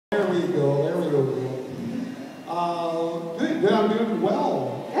you go. There we go. Good. I'm doing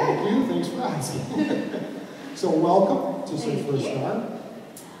well. Thank you. Thanks for asking. So welcome to Surf for a Star.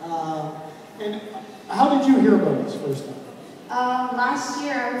 And how did you hear about this first time? Last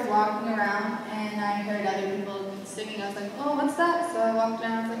year I was walking around and I heard other people singing. I was like, oh, what's that? So I walked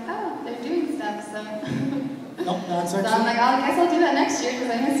around and I was like, oh, they're doing stuff. So, That's so I'm like, oh, I guess I'll do that next year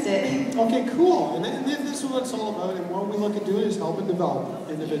because I missed it. Okay, cool. And this is what it's all about. And what we look at doing is helping develop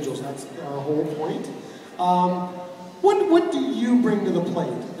individuals. That's our whole point. What do you bring to the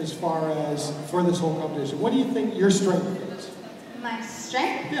plate as far as for this whole competition? What do you think your strength is? My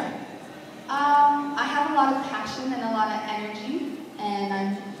strength? Yeah. I have a lot of passion and a lot of energy, and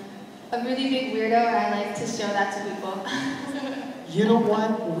I'm a really big weirdo, and I like to show that to people. You know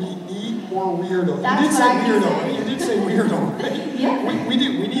what? We need more weirdos. That's You did say weirdo, right? Yeah. We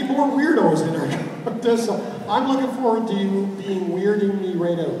do. We need more weirdos in our contest. So I'm looking forward to you being weirding me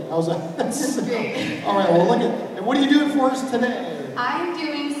right out. How's that? That's great. All right. Well, look at. And what are you doing for us today? I'm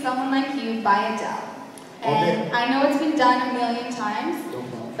doing "Someone Like You" by Adele. And Okay. I know it's been done a million times, No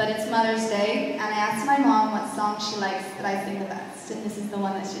problem. but it's Mother's Day, and I asked my mom what song she likes that I sing the best, and this is the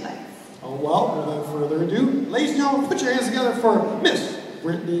one that she likes. Oh, well, without further ado, ladies and gentlemen, put your hands together for Miss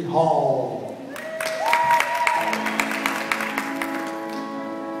Brittany Hall.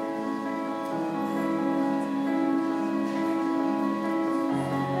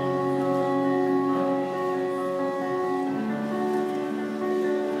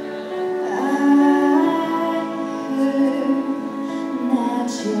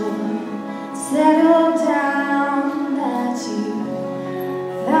 Settle down, that you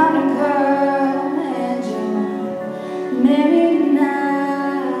found a girl and you're married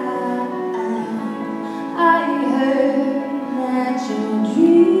now. I heard that your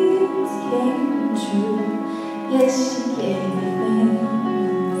dreams came true. Yes, she gave me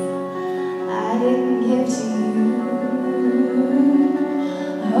things I didn't give to you.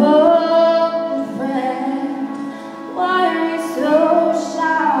 Oh, friend, why are you so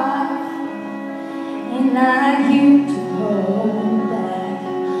shy? And I you to hold back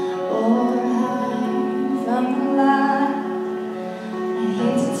or hide from the light. I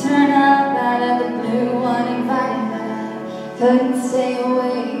hate to turn up out of the blue uninvited, but I couldn't stay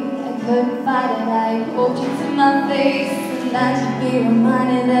awake, I couldn't fight it. I hold you to my face, and I should be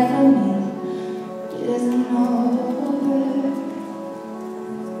reminded that for me it isn't over.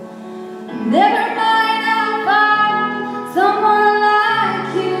 Never mind, I'll find someone like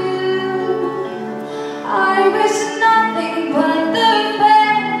you. I wish nothing but the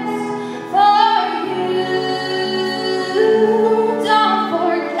best for you. Don't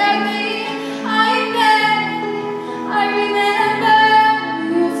forget me, I beg. I remember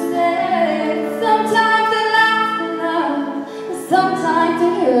you said sometimes it lasts enough, but sometimes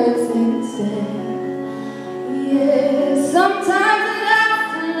it hurts instead. Yeah, sometimes it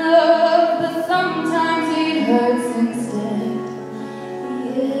lasts enough, but sometimes it hurts instead.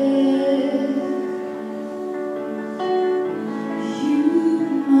 Yeah.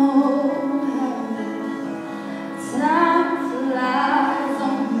 Time flies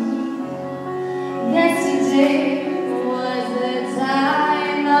on me. Yesterday was the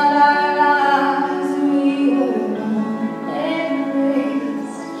time of our lives. We were born and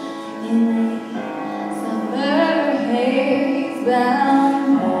raised in a summer haze, bound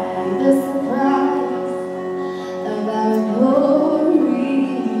by the surprise of our glory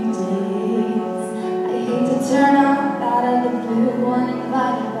days. I hate to turn up out of the blue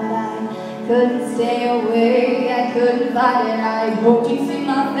uninvited, but I couldn't stay away, I couldn't fight it. I hoped you'd see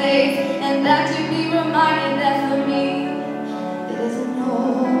my face, and that you'd be reminded that for me it isn't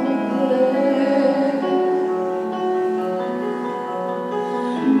over.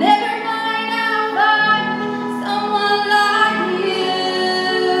 Never mind, I'll find someone like you.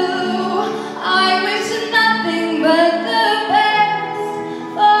 I wish nothing but the best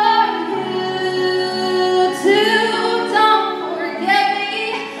for you too. Don't forget me,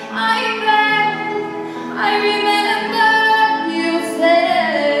 I beg. I remember you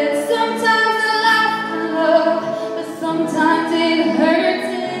said sometimes it lasts in love, but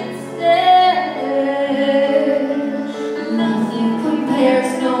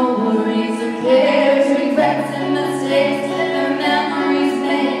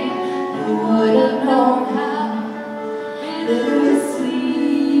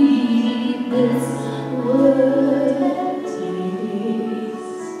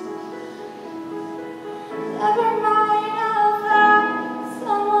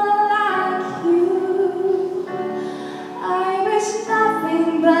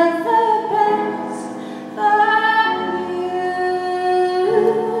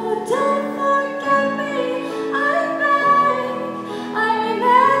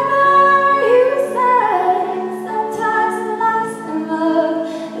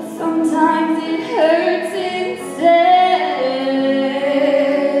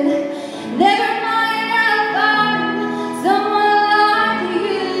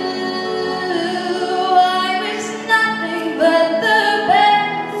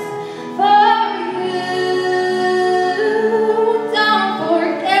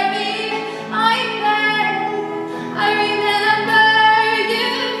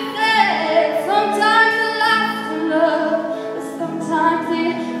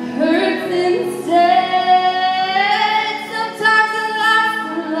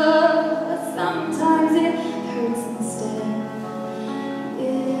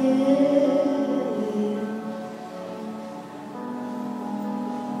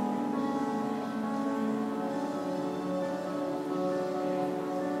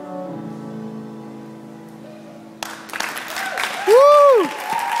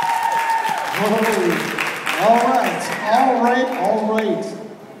All right.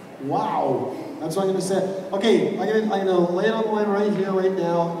 Wow. That's what I'm going to say. Okay, I'm going to lay it on the line right here, right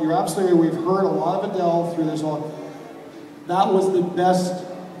now. You're absolutely right. We've heard a lot of Adele through this all. That was the best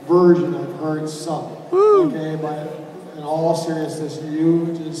version I've heard sung. Okay, but in all seriousness,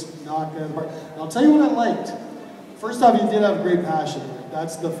 you just knocked it apart. And I'll tell you what I liked. First off, you did have great passion.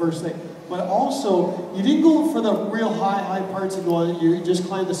 That's the first thing. But also, you didn't go for the real high parts of going. You just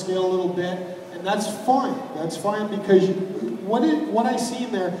climbed the scale a little bit, and that's fine. That's fine because what I see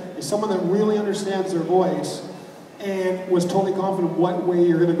in there is someone that really understands their voice and was totally confident what way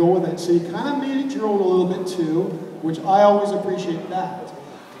you're going to go with it. So you kind of made it your own a little bit too, which I always appreciate that.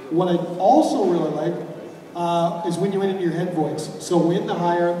 What I also really like is when you went into your head voice. So in the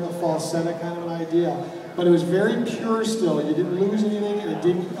higher, the falsetto kind of an idea. But it was very pure still. You didn't lose anything, and it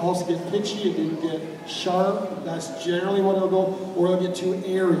didn't also get pitchy, it didn't get sharp. That's generally what it'll go, or it'll get too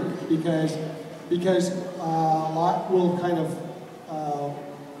airy, because a lot will kind of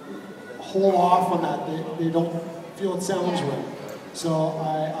hold off on that. They don't feel it sounds right. So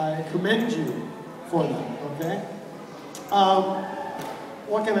I commend you for that, okay?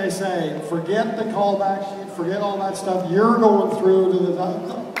 What can I say? Forget the callback sheet, forget all that stuff. You're going through to the...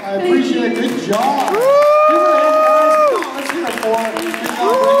 I appreciate it. Good job. Give her a hand, guys. Come on, let's hear it for her. Good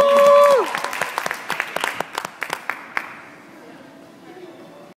job.